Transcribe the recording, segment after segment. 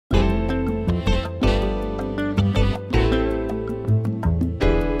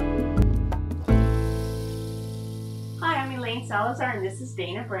Salazar, and this is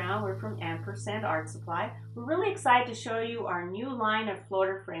Dana Brown. We're from Ampersand Art Supply. We're really excited to show you our new line of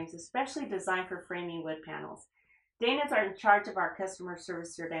floater frames, especially designed for framing wood panels. Dana's in charge of our customer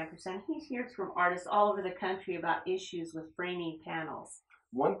service here at Ampersand. He hears from artists all over the country about issues with framing panels.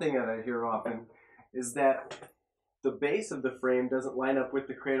 One thing that I hear often is that the base of the frame doesn't line up with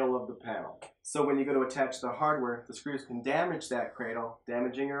the cradle of the panel. So when you go to attach the hardware, the screws can damage that cradle,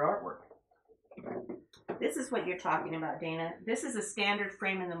 damaging your artwork. This is what you're talking about, Dana. This is a standard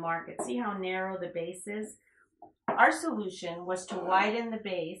frame in the market. See how narrow the base is? Our solution was to widen the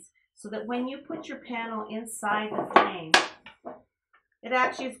base so that when you put your panel inside the frame, it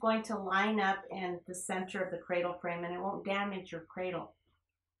actually is going to line up in the center of the cradle frame and it won't damage your cradle.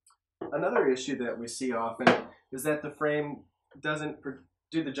 Another issue that we see often is that the frame doesn't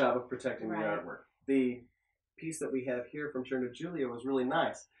do the job of protecting the artwork. The piece that we have here from Cherno Giulia was really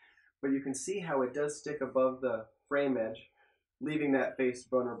nice, but you can see how it does stick above the frame edge, leaving that face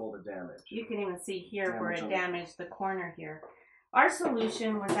vulnerable to damage. You can even see here where it damaged the corner here. Our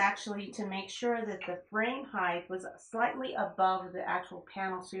solution was actually to make sure that the frame height was slightly above the actual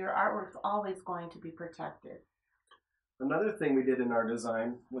panel, so your artwork is always going to be protected. Another thing we did in our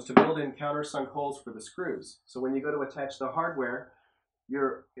design was to build in countersunk holes for the screws. So when you go to attach the hardware,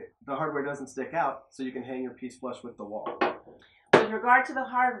 the hardware doesn't stick out, so you can hang your piece flush with the wall. With regard to the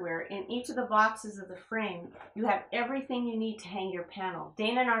hardware, in each of the boxes of the frame, you have everything you need to hang your panel.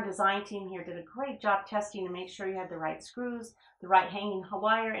 Dana and our design team here did a great job testing to make sure you had the right screws, the right hanging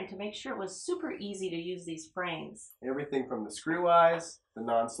wire, and to make sure it was super easy to use these frames. Everything from the screw eyes, the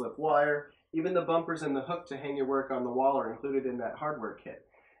non-slip wire, even the bumpers and the hook to hang your work on the wall are included in that hardware kit.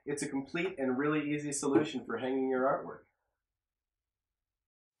 It's a complete and really easy solution for hanging your artwork.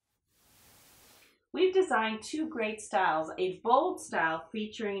 We've designed two great styles, a bold style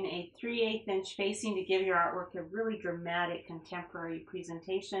featuring a 3/8 inch facing to give your artwork a really dramatic contemporary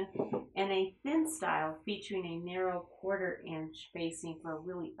presentation, and a thin style featuring a narrow 1/4 inch facing for a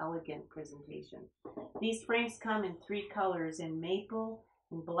really elegant presentation. These frames come in 3 colors, in maple,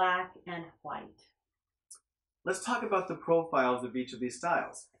 in black, and white. Let's talk about the profiles of each of these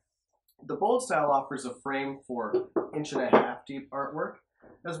styles. The bold style offers a frame for 1.5 inch deep artwork,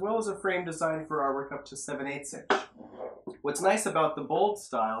 as well as a frame designed for artwork up to 7/8 inch. What's nice about the bold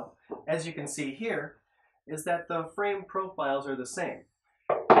style, as you can see here, is that the frame profiles are the same.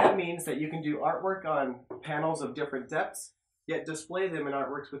 That means that you can do artwork on panels of different depths, yet display them in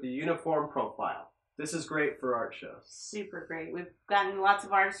artworks with a uniform profile. This is great for art shows. Super great. We've gotten lots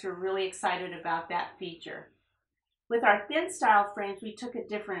of artists who are really excited about that feature. With our thin style frames, we took a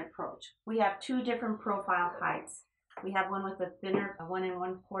different approach. We have 2 different profile heights. We have one with a thinner 1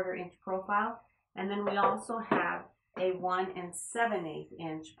 1/4 inch profile, and then we also have a 1 7/8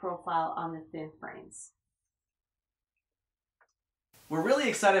 inch profile on the thin frames. We're really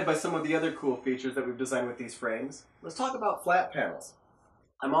excited by some of the other cool features that we've designed with these frames. Let's talk about flat panels.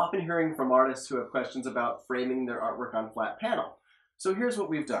 I'm often hearing from artists who have questions about framing their artwork on flat panel. So here's what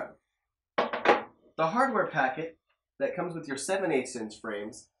we've done. The hardware packet that comes with your 7/8 inch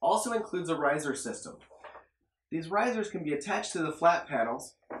frames also includes a riser system. These risers can be attached to the flat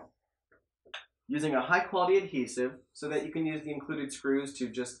panels using a high quality adhesive so that you can use the included screws to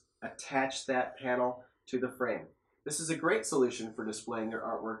just attach that panel to the frame. This is a great solution for displaying your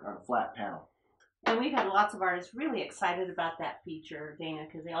artwork on a flat panel. And we've had lots of artists really excited about that feature, Dana,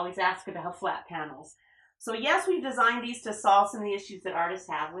 because they always ask about flat panels. So yes, we've designed these to solve some of the issues that artists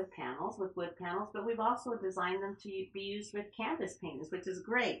have with panels, with wood panels, but we've also designed them to be used with canvas paintings, which is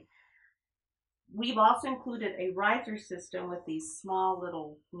great. We've also included a riser system with these small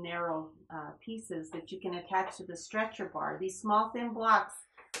little narrow pieces that you can attach to the stretcher bar. These small thin blocks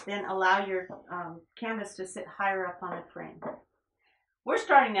then allow your canvas to sit higher up on the frame. We're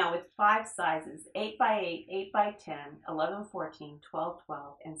starting now with 5 sizes, 8x8, 8x10, 11x14,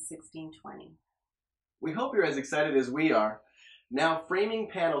 12x12, and 16x20. We hope you're as excited as we are. Now framing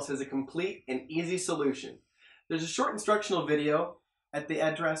panels has a complete and easy solution. There's a short instructional video at the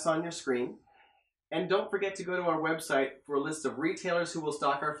address on your screen. And don't forget to go to our website for a list of retailers who will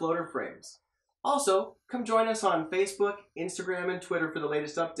stock our floater frames. Also, come join us on Facebook, Instagram, and Twitter for the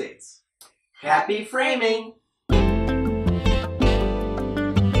latest updates. Happy framing!